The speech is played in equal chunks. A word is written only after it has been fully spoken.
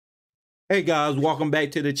Hey guys, welcome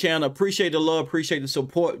back to the channel. Appreciate the love, appreciate the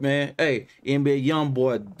support, man. Hey, NBA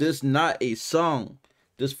YoungBoy, this not a song.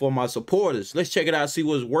 This for my supporters. Let's check it out, see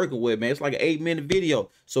what it's working with, man. It's like an 8-minute video.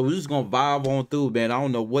 So we're just gonna vibe on through, man. I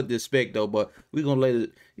don't know what to expect though, but we're gonna let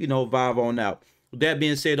it, vibe on out. With that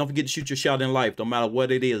being said, don't forget to shoot your shot in life. No matter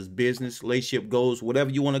what it is, business, relationship, goals, whatever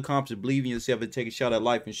you want to accomplish, believe in yourself and take a shot at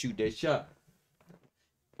life and shoot that shot.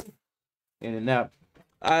 In and out.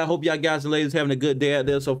 I hope y'all guys and ladies having a good day out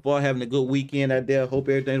there so far, having a good weekend out there. Hope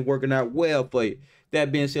everything's working out well for you.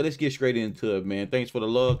 That being said, let's get straight into it, man. Thanks for the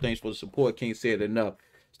love. Thanks for the support. Can't say it enough.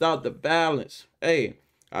 Stop the violence. Hey,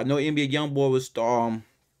 I know NBA YoungBoy was,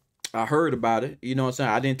 I heard about it. You know what I'm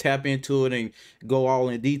saying? I didn't tap into it and go all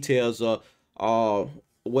in details of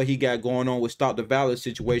what he got going on with Stop the Violence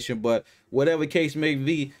situation. But whatever case may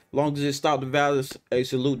be, long as it Stop the Violence, a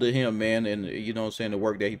salute to him, man. And you know what I'm saying, the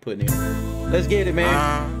work that he put in. Let's get it,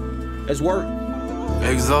 man. Let's work.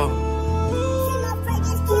 Exo.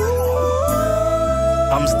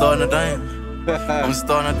 I'm starting to dance. I'm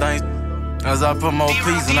starting to dance. As I put more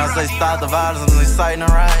peace and I say stop the violence and exciting the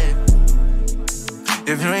ride.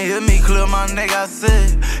 If you ain't hear me clear my neck, I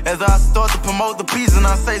said. As I start to promote the peace and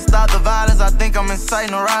I say stop the violence, I think I'm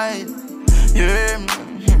inciting the ride. You hear me?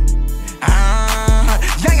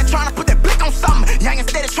 Young and trying to put that blick on something. Young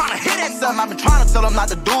instead of trying to hit at something. I've been trying to tell them not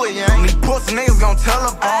to do it, young. These pussy niggas gon' tell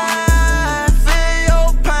them. I feel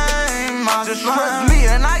your pain, my just trust me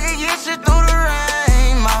and I can get shit through the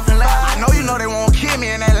rain, my friend. I know you know they won't kill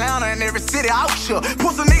me in Atlanta and every city out here.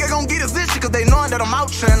 Pussy nigga gon' get his issue cause they knowin' that I'm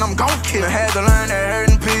out here and I'm gon' kill. I had to learn that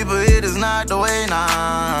hurting people, it is not the way,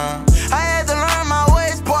 nah. I had to learn my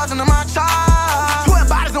ways, poison in my child. 12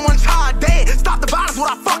 bodies in one child dead. Stop the violence,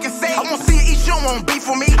 what I fucking say. I won't see it eat, you don't want beef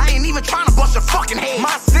for me. I ain't even trying to bust your fucking head.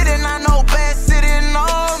 My city, not no bad city, no,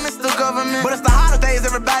 Mr. Government. But it's the holidays,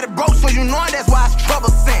 everybody broke, so you know that's why it's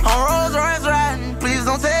trouble sent. On Rolls Royce riding, please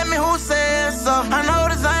don't tell me who said so. I know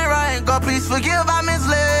this ain't right, God please forgive, I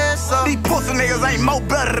misled so. These pussy niggas ain't more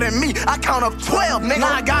better than me. I count up 12, nigga.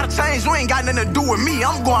 Now I gotta change, you ain't got nothing to do with me.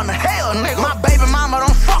 I'm going to hell, nigga. My baby mama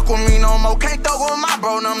don't fuck with me no more. Can't throw with my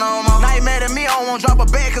bro no more. Now you mad at me, I don't wanna drop a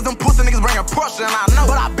bag cause them pussy niggas bringin' pressure and I know.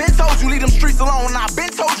 But I been told you leave them streets alone and I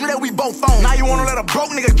been told you that we both on. Now you wanna let a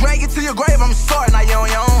broke nigga drag you to your grave, I'm sorry, now you on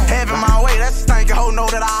your own. Having my way, that's a stinking hoe know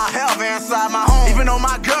that I have inside my home. Even though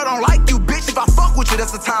my girl don't like you, bitch, if I fuck with you,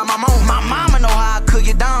 that's the time I'm on. My mama know how I cook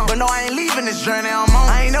it down, but no, I ain't leaving this journey I'm on.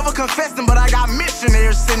 I ain't never confessing, but I got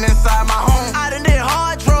missionaries sitting inside my home. I done did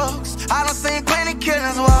hard drugs, I done seen plenty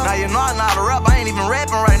killings, well. Now you know I'm not a rap, I ain't even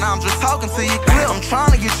rapping right now, I'm just talking to you clear. I'm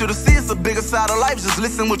trying to get you to see it's a bigger side of life, just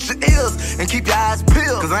listen with your ears and keep your eyes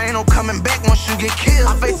peeled, cause I ain't no coming back once you get killed.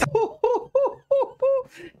 I face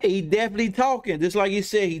He definitely talking, just like you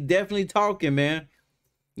said. He definitely talking, man.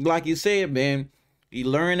 Like you said, man, you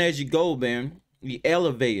learn as you go, man. You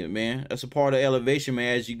elevate it, man. That's a part of elevation,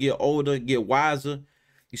 man. As you get older, get wiser,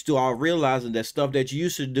 you still are realizing that stuff that you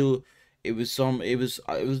used to do, you were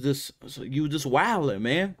just wilding,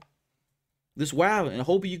 man. Just wilding. And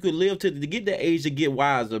hoping you could live to get that age to get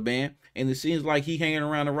wiser, man. And it seems like he hanging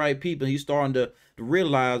around the right people. He's starting to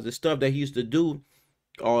realize the stuff that he used to do,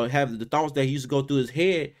 or have the thoughts that he used to go through his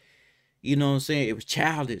head, you know what I'm saying? It was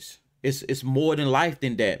childish. It's more than life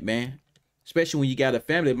than that, man. Especially when you got a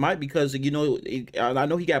family. It might because, you know, I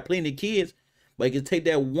know he got plenty of kids, but you can take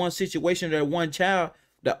that one situation, that one child,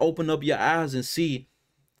 that open up your eyes and see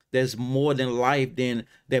there's more than life than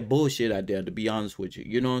that bullshit out there, to be honest with you.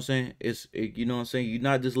 You know what I'm saying? You know what I'm saying? You're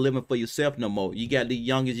not just living for yourself no more. You got the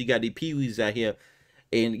youngest, you got the peewees out here.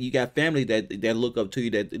 And you got family that look up to you,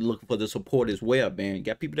 that looking for the support as well, man. You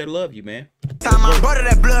got people that love you, man. Time my brother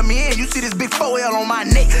that blood me in, you see this big 4L on my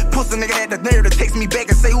neck. Pussy nigga had the nerve to text me back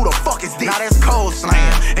and say who the fuck is this? Now that's cold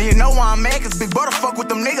slam. And you know why I'm mad, cause big brother fuck with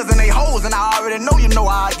them niggas and they hoes. And I already know you know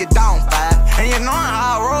how I get down, five. And you know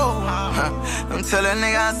how I roll. I'm telling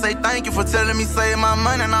nigga I say thank you for telling me save my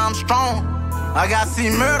money, now I'm strong. I got see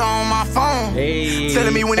murder on my phone. Hey.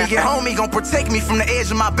 Telling me when he get home, he gon' protect me from the edge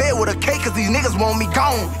of my bed with a cake, cause these niggas want me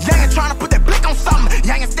gone. Young and trying to put that blick on something.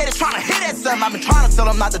 Young instead of trying to hit at something. I've been trying to tell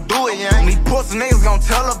them not to do it, young. These pussy niggas gon'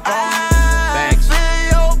 tell her, I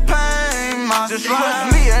feel your pain, my just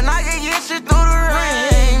trust me and I can get you through the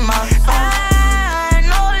rain, my I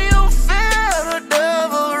know you feel the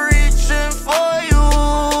devil reaching for you,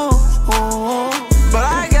 but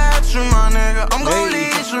I got you, my nigga. I'm gon'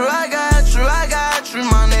 lead you, I got you,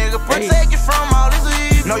 my nigga. Protect you from all this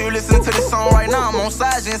evil. Know you listening to this song right now. I'm on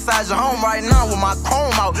side you inside your home right now with my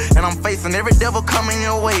chrome out, and I'm facing every devil coming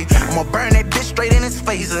your way. I'ma burn that bitch straight in his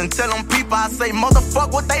face and tell them people I say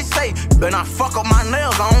motherfuck what they say. Better not fuck up my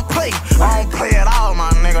nails, I don't play. I don't play at all, my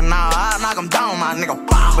nigga. Nah, I knock them down, my nigga.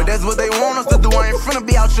 Bow. But that's what they want us to do. I ain't finna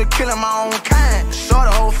be out here killing my own kind. Show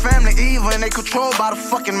the whole family evil and they controlled by the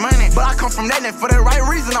fucking money. But I come from that and for that right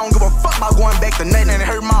reason. I don't give a fuck about going back to nothing and it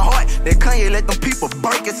hurt my heart. That Kanye let them people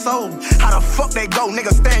break his soul. How the fuck they go,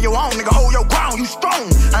 nigga? Stand your own, nigga. Hold your ground, you strong.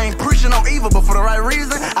 I ain't preaching no evil, but for the right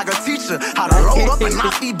reason, I can teach you how to roll up and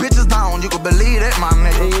knock these bitches down. You can believe that, my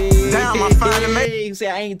nigga. Damn, I finally made. He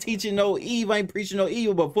said, I ain't teaching no evil, I ain't preaching no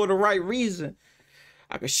evil, but for the right reason,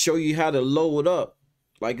 I can show you how to load up.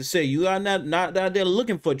 Like I said, you are not out there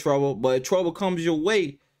looking for trouble, but if trouble comes your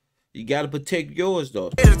way, you gotta protect yours though.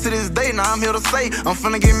 To this day, now I'm here to say I'm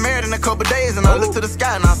finna get married in a couple days, and I look to the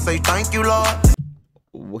sky and I say, thank you, Lord.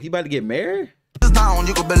 Well, he about to get married? Down,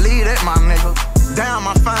 you can believe that, my nigga. Damn,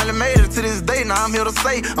 I finally made it to this day. Now I'm here to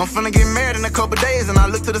say I'm finna get married in a couple days, and I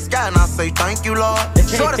look to the sky and I say, thank you, Lord.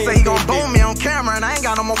 Shorty say he gon' boom me on camera, and I ain't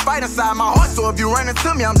got no more fight inside my heart. So if you run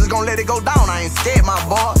into me, I'm just gon' let it go down. I ain't scared, my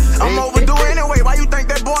boy. I'm overdue anyway. Why you think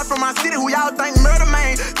that boy from my city, who y'all think murder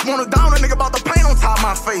man, wanna down a nigga about the paint on top of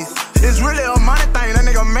my face? It's really a money thing. That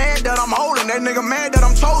nigga mad that I'm holding. That nigga mad that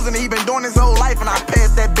I'm chosen. He been doing his whole life, and I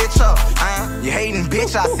passed that bitch up. You hating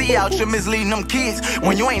bitch, I see out you misleading them kids.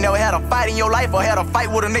 When you ain't never had a fight in your life or had a fight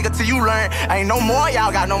with a nigga till you learn. Ain't no more,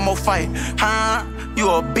 y'all got no more fight. You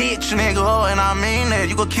a bitch, nigga, and I mean that.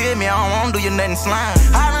 You could kill me, I don't wanna do you nothing slime.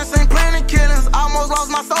 I done seen plenty killings, almost lost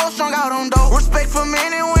my soul, strung out on dope. Respect for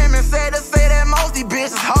men and women, sad to say that most these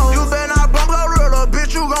bitches hoes. You better not bump a real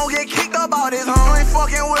bitch, you gon' get kicked up out this home. You ain't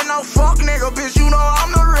fucking with no fuck nigga, bitch, you know I'm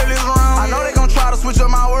the realest round. I know they gon' try to switch up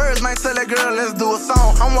my words, man, tell that girl let's do a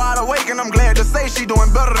song. I'm wide awake and I'm glad to say she doing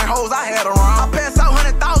better than hoes I had around. I pass out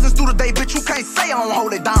 100,000s through the day, bitch, you can't say I don't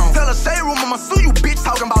hold it down. Tell a shade room I'ma sue you, bitch,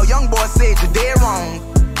 talking about YoungBoy said you dead wrong.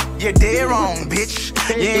 You're dead wrong, bitch.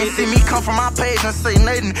 You ain't see me come from my page and say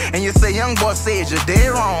nothing, and you say YoungBoy said you're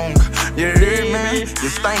dead wrong. You heard me? You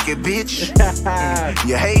stinky, bitch.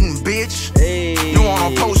 You hating, bitch. You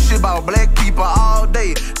wanna post shit about black people all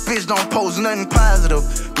day. Bitch, don't post nothing positive.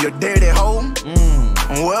 You dirty hoe.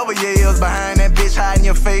 Whoever you is behind that bitch hiding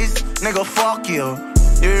your face, nigga, fuck you.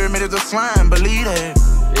 You heard me? There's a slime, believe that.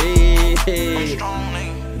 Hey,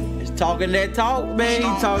 it's talking that talk, man.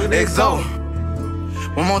 Talking that talk.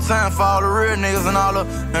 One more time for all the real niggas and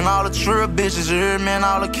all the true bitches, you hear me, and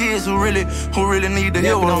all the kids who really need to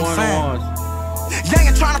hear what I'm saying. Young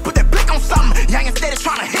ain't tryna put that blick on something. Young instead of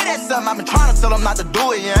tryna hit at something. I've been trying to tell them not to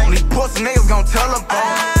do it, young. These pussy niggas gon' tell them.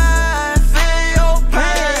 I feel your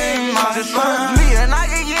pain, my just trust me and I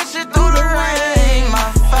can get you through the rain,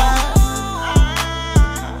 my fire.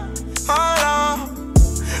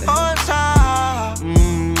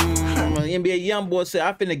 NBA YoungBoy said,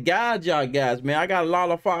 I finna guide y'all guys, man. I got a lot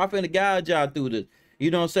of fire. I finna guide y'all through this. You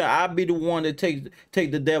know what I'm saying? I'll be the one that take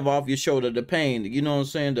the devil off your shoulder, the pain. You know what I'm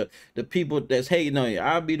saying? The people that's hating on you.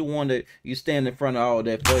 I'll be the one that you stand in front of all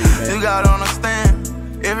that for you, man. You gotta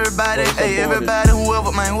understand, everybody,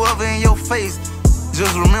 whoever in your face,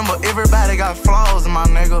 just remember everybody got flaws, my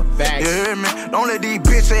nigga. Facts. You hear me? Don't let these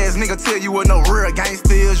bitch ass niggas tell you what no real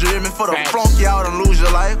gangsta is. You hear me? For the flunk you out and lose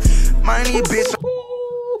your life. Man, these bitch.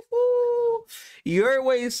 You heard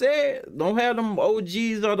what he said? Don't have them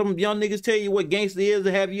OGs or them young niggas tell you what gangster is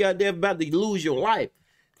and have you out there about to lose your life.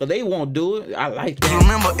 Cause they won't do it. I like that.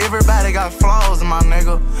 Remember, everybody got flaws, my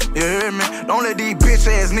nigga. You hear me? Don't let these bitch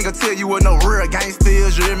ass niggas tell you what no real gangsta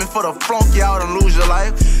is. You hear me? For the flunk you out and lose your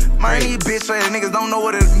life. Man, these bitch ass niggas don't know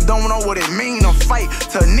what it mean to fight.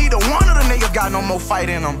 To neither one of the niggas got no more fight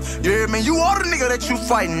in them. You hear me? You are the nigga that you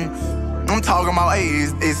fighting. I'm talking about, hey,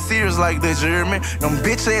 it's serious like this, you hear me? Them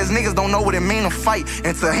bitch ass niggas don't know what it mean to fight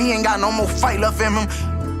until he ain't got no more fight left in him.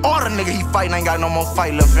 Or the nigga he fighting ain't got no more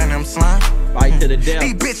fight left in him, son. Fight to the death.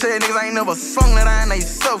 These bitch ass niggas ain't never sung that iron they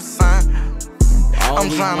self, son. I'm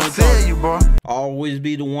trying to tell you, bro. Always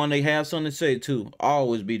be the one they have something to say to.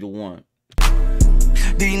 Always be the one.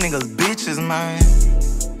 These niggas bitches, man.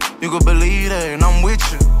 You can believe that, and I'm with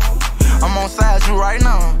you. I'm on side you right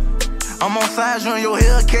now. I'm on side you in your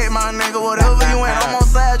Hellcat, my nigga, whatever you ain't. I'm on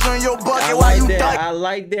side you in your bucket while you die. I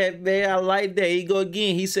like that, man. I like that. He go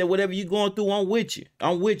again. He said, whatever you going through, I'm with you.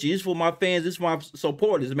 I'm with you. It's for my fans. It's for my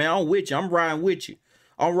supporters, man. I'm with you. I'm riding with you.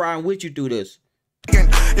 I'm riding with you through this. You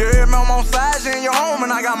hear me? I'm on side you in your home,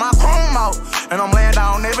 and I got my chrome out. And I'm laying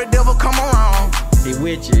down every devil come around. He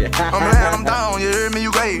with you. I'm down, you hear me?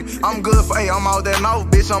 You gay. I'm good for 8, I'm out there now,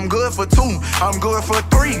 bitch. I'm good for 2, I'm good for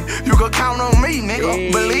 3. You can count on me, nigga.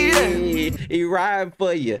 Hey, believe it. He riding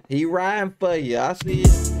for you. He riding for you. I see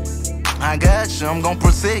it. I got you. I'm gonna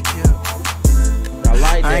protect you. I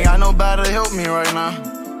like that. I ain't got nobody to help me right now.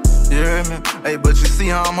 You hear me? Hey, but you see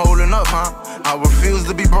how I'm holding up, huh? I refuse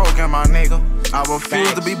to be broken, my nigga. I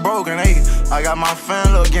refuse to be broken, hey. I got my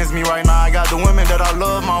family against me right now. I got the women that I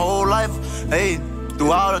love my whole life, hey.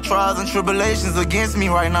 Through all the trials and tribulations against me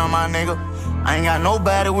right now, my nigga. I ain't got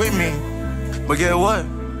nobody with me. But get what?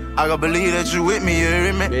 I gotta believe that you with me, you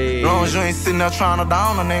hear me? As long as you ain't sitting there trying to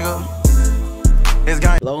down a nigga. It's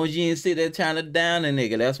got as long as you ain't sit there trying to down a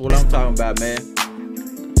nigga, that's what I'm talking about, man.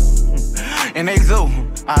 And they do.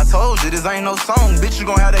 I told you this ain't no song, bitch. You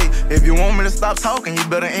gon' have they. If you want me to stop talking, you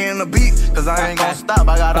better end the beat. Cause I ain't gon' stop.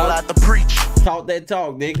 I got a lot to preach. Talk that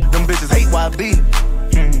talk, nigga. Them bitches hate YB.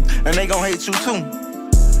 And they gon' hate you too.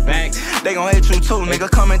 Thanks. They gon' hate you too,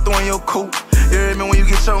 nigga. Coming through in your coupe. You hear me when you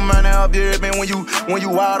get your money up? You hear me when you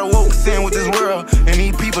wide awoke, sitting with this world and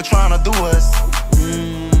these people trying to do us.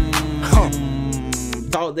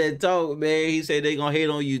 Talk that talk, man. He said they gonna hate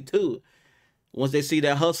on you too. Once they see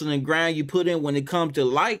that hustle and grind you put in when it comes to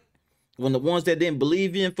light, when the ones that didn't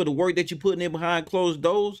believe in for the work that you putting in behind closed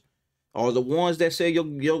doors, or the ones that say your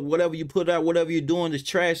whatever you put out, whatever you're doing is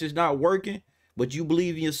trash, is not working, but you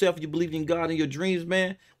believe in yourself, you believe in God and your dreams,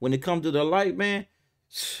 man. When it comes to the light, man,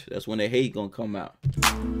 that's when the hate gonna come out.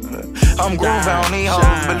 I'm grooving on these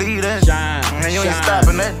hoes, believe that. And you ain't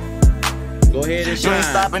stopping that. Go ahead and shine. You ain't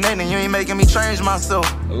stopping that, and you ain't making me change myself.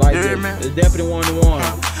 I like you hear it. me? It's definitely one to one.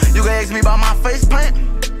 You can ask me about my face paint.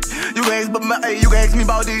 You can ask me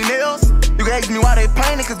about these nails. You can ask me why they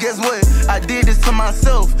painted, cause guess what? I did this to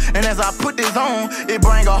myself. And as I put this on, it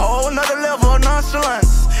bring a whole nother level of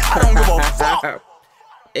nonchalance. I don't give a fuck.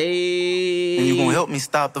 Hey. And you gonna help me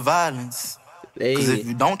stop the violence. Hey. Cause if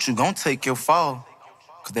you don't, you gonna take your fall.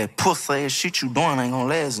 Cause that pussy ass shit you doing ain't gonna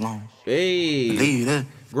last long. Hey. Believe that.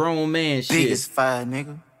 Grown man shit. Biggest fire,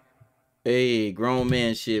 nigga. Hey, grown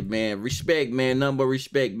man shit, man. Respect, man. Nothing but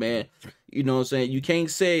respect, man. You know what I'm saying? You can't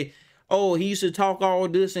say, oh, he used to talk all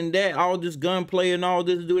this and that, all this gunplay and all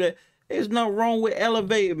this, do that. There's nothing wrong with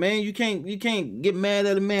elevating, man. You can't get mad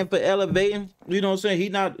at a man for elevating. You know what I'm saying?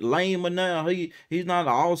 He's not lame or nothing. He's not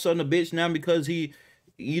all of a sudden a bitch now because he,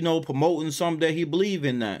 you know, promoting something that he believe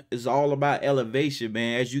in that. It's all about elevation,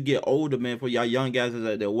 man. As you get older, man, for y'all young guys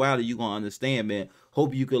that wilder, you gonna understand, man.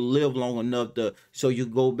 Hope you can live long enough so you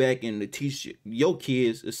go back and teach your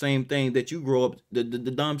kids the same thing that you grow up, the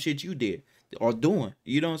dumb shit you did or doing.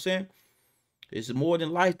 You know what I'm saying? It's more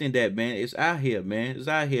than life than that, man. It's out here, man. It's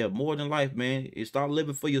out here. More than life, man. It's start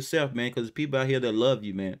living for yourself, man, because people out here that love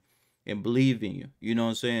you, man, and believe in you. You know what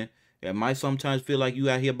I'm saying? It might sometimes feel like you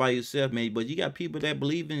out here by yourself, man, but you got people that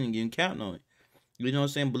believe in you and counting on it. You know what I'm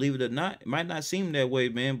saying? Believe it or not, it might not seem that way,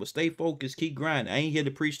 man, but stay focused, keep grinding. I ain't here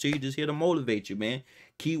to preach to you, just here to motivate you, man.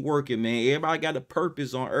 Keep working, man. Everybody got a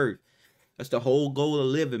purpose on earth. That's the whole goal of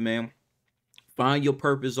living, man. Find your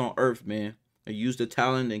purpose on earth, man. And use the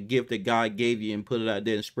talent and gift that God gave you and put it out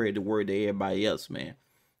there and spread the word to everybody else, man.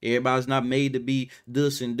 Everybody's not made to be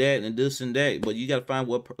this and that and this and that, but you got to find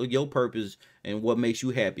what your purpose and what makes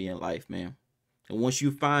you happy in life, man. And once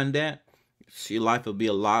you find that, your life will be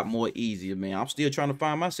a lot more easier, man. I'm still trying to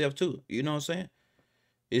find myself too. You know what I'm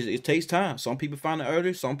saying? It takes time. Some people find it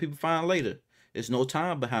earlier, some people find it later. There's no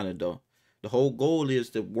time behind it though. The whole goal is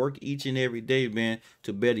to work each and every day, man,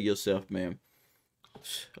 to better yourself, man.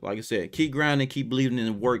 Like I said, keep grinding, keep believing in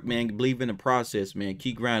the work, man. Believe in the process, man.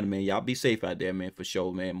 Keep grinding, man. Y'all be safe out there, man, for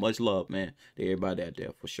sure, man. Much love, man, to everybody out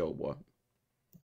there, for sure, boy.